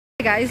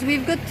Hey guys,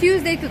 we've got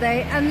Tuesday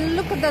today and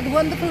look at that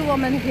wonderful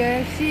woman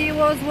here. She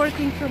was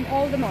working from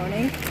all the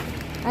morning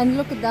and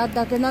look at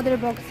that another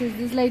boxes.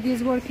 This lady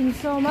is working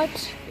so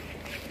much.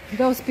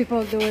 Those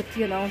people do it,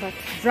 you know, that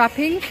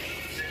wrapping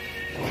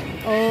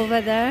over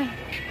there,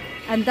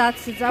 and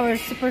it's our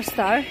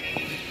superstar.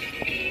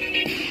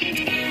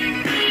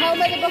 How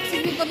many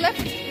boxes we've got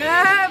left?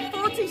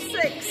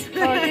 46.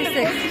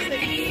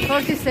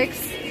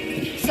 46.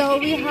 So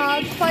we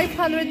had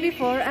 500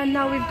 before and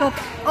now we've got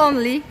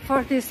only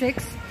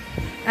 46,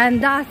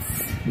 and that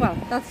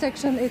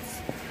section, it's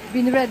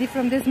been ready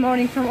from this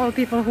morning from all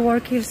people who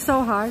work here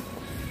so hard.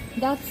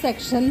 That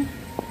section,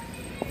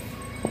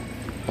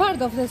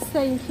 part of this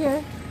staying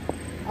here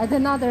and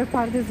another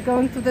part is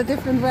going to the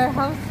different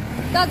warehouse.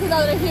 That's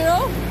another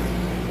hero.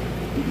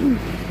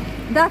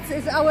 That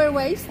is our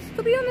waste.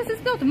 To be honest,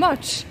 it's not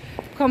much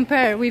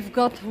compare. We've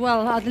got,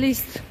 well, at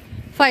least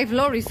 5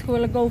 lorries who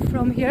will go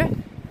from here.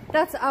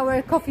 That's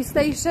our coffee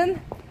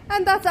station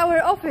and that's our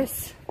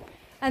office.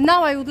 And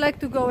now I would like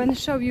to go and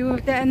show you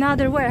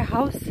another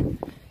warehouse,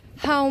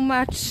 how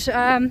much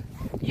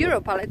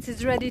Euro pallets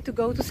is ready to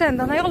go to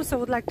send. And I also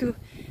would like to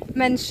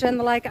mention,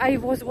 like, I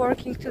was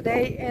working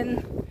today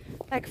in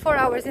like 4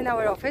 hours in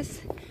our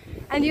office,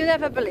 and you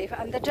never believe,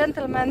 and the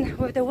gentleman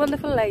with the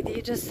wonderful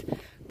lady just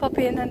pop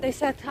in and they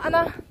said,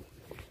 Anna,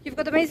 you've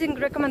got amazing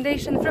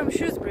recommendation from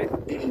Shrewsbury.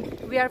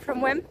 We are from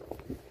Wem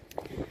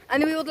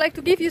and we would like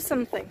to give you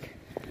something.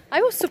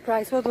 I was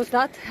surprised, what was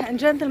that? And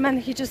gentleman,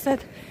 he just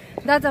said,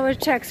 that's our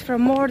checks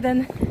from more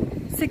than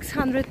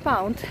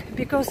 £600,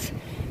 because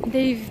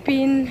they've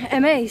been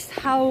amazed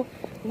how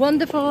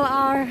wonderful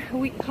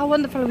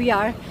we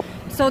are.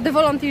 So the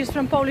volunteers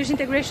from Polish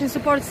Integration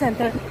Support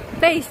Center,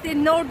 based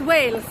in North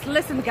Wales,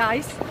 listen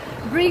guys,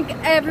 bring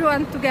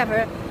everyone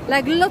together,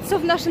 like lots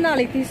of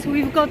nationalities.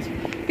 We've got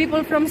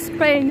people from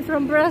Spain,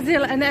 from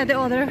Brazil and the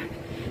other,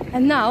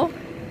 and now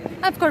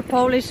of course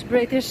Polish,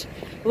 British,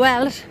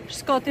 Welsh,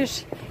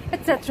 Scottish,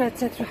 etc,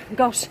 etc.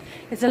 Gosh,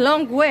 it's a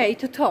long way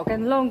to talk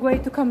and a long way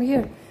to come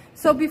here.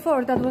 So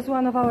before that was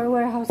one of our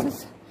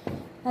warehouses,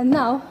 and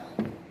now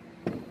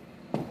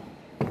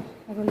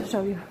I will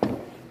show you,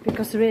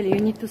 because really you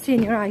need to see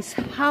in your eyes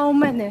how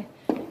many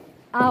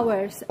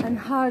hours and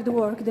hard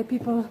work the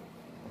people